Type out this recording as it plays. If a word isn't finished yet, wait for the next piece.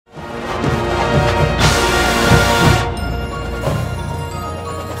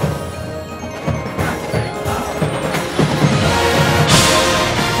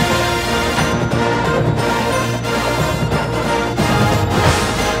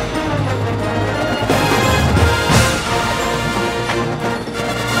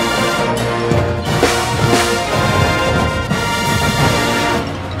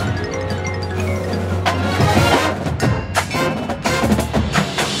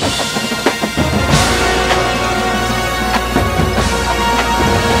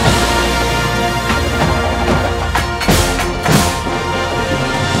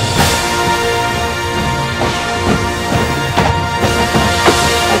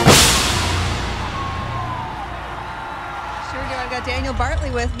Daniel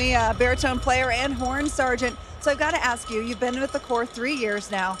Bartley with me, a baritone player and horn sergeant. So I've got to ask you, you've been with the Corps 3 years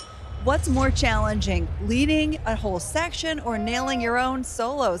now. What's more challenging, leading a whole section or nailing your own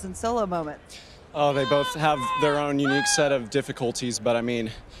solos and solo moments? Oh, they both have their own unique set of difficulties, but I mean,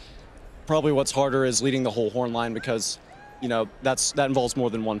 probably what's harder is leading the whole horn line because, you know, that involves more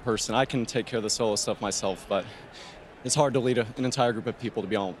than one person. I can take care of the solo stuff myself, but it's hard to lead an entire group of people to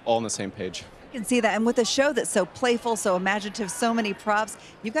be all on the same page. You can see that, and with a show that's so playful, so imaginative, so many props,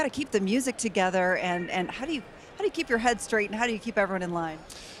 you've got to keep the music together. And how do you keep your head straight, and how do you keep everyone in line?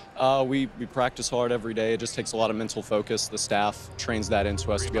 We practice hard every day. It just takes a lot of mental focus. The staff trains that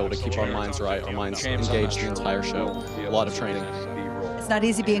into us to be able to keep our minds right, our minds engaged the entire show. A lot of training. It's not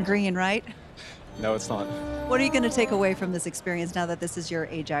easy being green, right? No, it's not. What are you going to take away from this experience now that this is your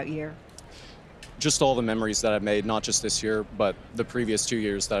age-out year? Just all the memories that I've made, not just this year, but the previous 2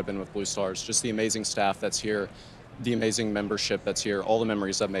 years that I've been with Blue Stars. Just the amazing staff that's here, the amazing membership that's here, all the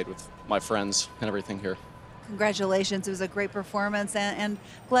memories I've made with my friends and everything here. Congratulations. It was a great performance, and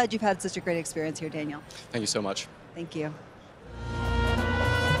glad you've had such a great experience here, Daniel. Thank you so much. Thank you.